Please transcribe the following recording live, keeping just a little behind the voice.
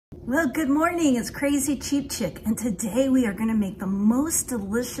Well, good morning. It's Crazy Cheap Chick, and today we are going to make the most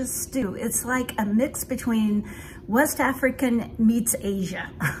delicious stew. It's like a mix between West African meets Asia.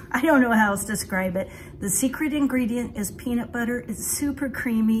 I don't know how else to describe it. The secret ingredient is peanut butter. It's super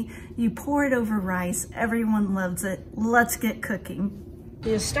creamy. You pour it over rice. Everyone loves it. Let's get cooking.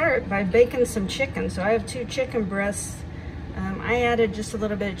 You start by baking some chicken. So I have 2 chicken breasts. I added just a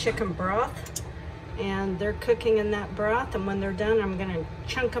little bit of chicken broth, and they're cooking in that broth, and when they're done, I'm gonna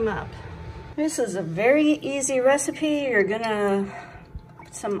chunk them up. This is a very easy recipe. You're gonna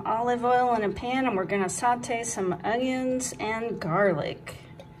put some olive oil in a pan, and we're gonna saute some onions and garlic.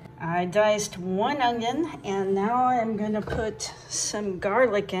 I diced 1 onion, and now I'm gonna put some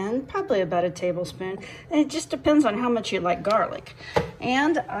garlic in, probably about a tablespoon. And it just depends on how much you like garlic.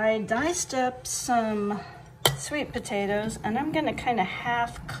 And I diced up some sweet potatoes, and I'm gonna kind of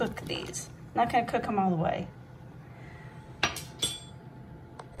half cook these. Not gonna cook them all the way.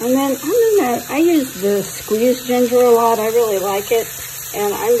 And then I use the squeezed ginger a lot. I really like it.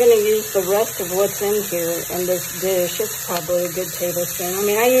 And I'm gonna use the rest of what's in here in this dish. It's probably a good tablespoon. I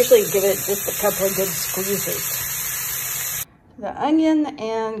mean, I usually give it just a couple of good squeezes. The onion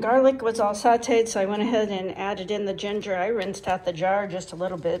and garlic was all sauteed, so I went ahead and added in the ginger. I rinsed out the jar just a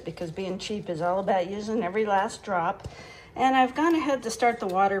little bit because being cheap is all about using every last drop. And I've gone ahead to start the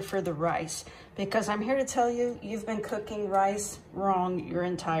water for the rice because I'm here to tell you, you've been cooking rice wrong your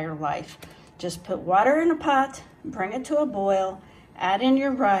entire life. Just put water in a pot, bring it to a boil, add in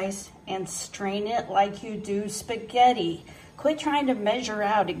your rice, and strain it like you do spaghetti. Quit trying to measure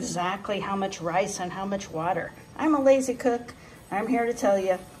out exactly how much rice and how much water. I'm a lazy cook. I'm here to tell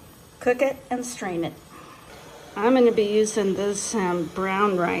you, cook it and strain it. I'm going to be using this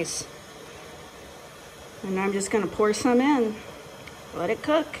brown rice. And I'm just gonna pour some in, let it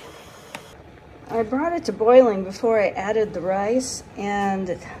cook. I brought it to boiling before I added the rice,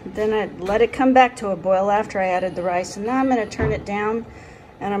 and then I let it come back to a boil after I added the rice. And now I'm gonna turn it down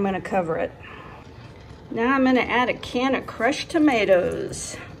and I'm gonna cover it. Now I'm gonna add a can of crushed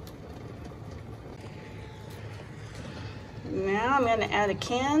tomatoes. Now I'm gonna add a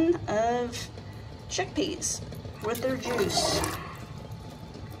can of chickpeas with their juice.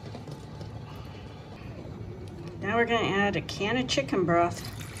 Now we're going to add a can of chicken broth.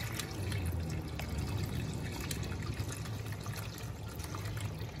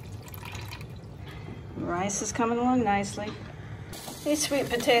 The rice is coming along nicely. These sweet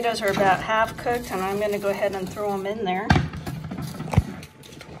potatoes are about half cooked, and I'm going to go ahead and throw them in there.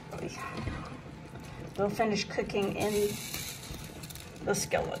 They'll finish cooking in the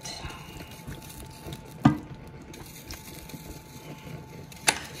skillet.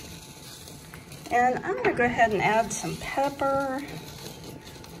 And I'm gonna go ahead and add some pepper.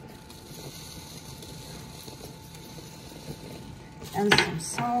 And some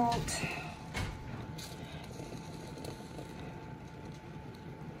salt.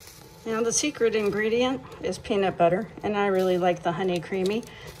 Now the secret ingredient is peanut butter, and I really like the honey creamy.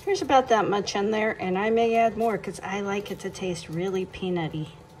 There's about that much in there, and I may add more because I like it to taste really peanutty.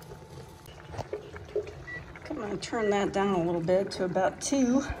 I'm gonna turn that down a little bit to about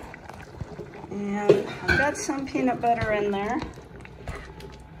 2. And I've got some peanut butter in there,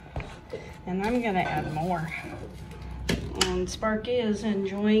 and I'm gonna add more. And Sparky is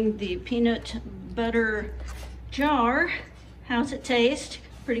enjoying the peanut butter jar. How's it taste?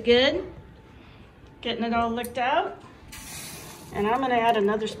 Pretty good? Getting it all licked out. And I'm gonna add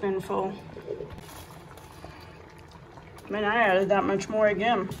another spoonful. I mean, I added that much more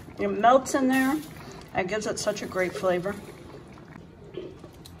again. It melts in there. That gives it such a great flavor.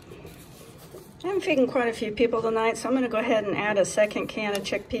 I'm feeding quite a few people tonight, so I'm going to go ahead and add a 2nd can of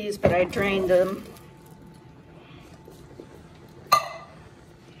chickpeas, but I drained them.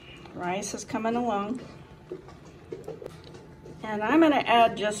 Rice is coming along. And I'm going to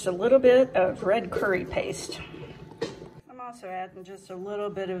add just a little bit of red curry paste. I'm also adding just a little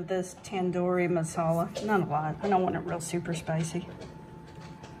bit of this tandoorimasala. Not a lot. I don't want it real super spicy.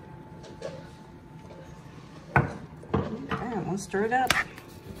 And we'll stir it up.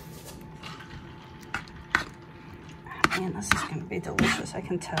 Man, this is gonna be delicious, I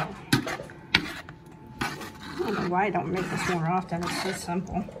can tell. I don't know why I don't make this more often, it's so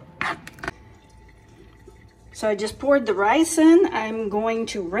simple. So I just poured the rice in. I'm going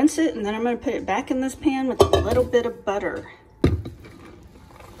to rinse it, and then I'm gonna put it back in this pan with a little bit of butter.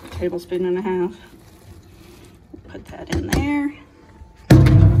 1.5 tablespoons. Put that in there.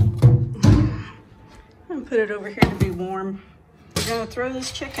 I'm gonna put it over here to be warm. We're gonna throw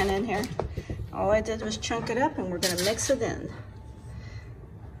this chicken in here. All I did was chunk it up, and we're gonna mix it in.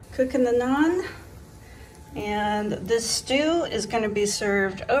 Cooking the naan. And this stew is going to be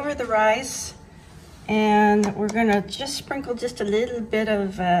served over the rice. And we're going to just sprinkle just a little bit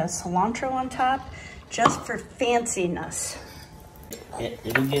of cilantro on top, just for fanciness.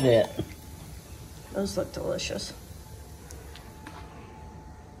 It'll get it. Those look delicious.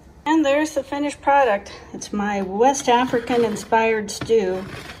 And there's the finished product. It's my West African inspired stew.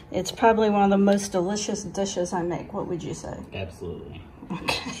 It's probably one of the most delicious dishes I make. What would you say? Absolutely.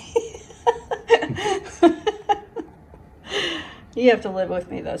 Okay. You have to live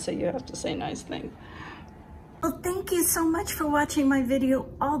with me though, so you have to say nice things. Well, thank you so much for watching my video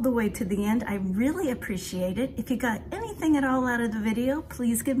all the way to the end. I really appreciate it. If you got anything at all out of the video,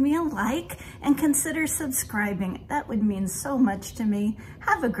 please give me a like and consider subscribing. That would mean so much to me.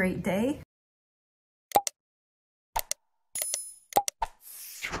 Have a great day.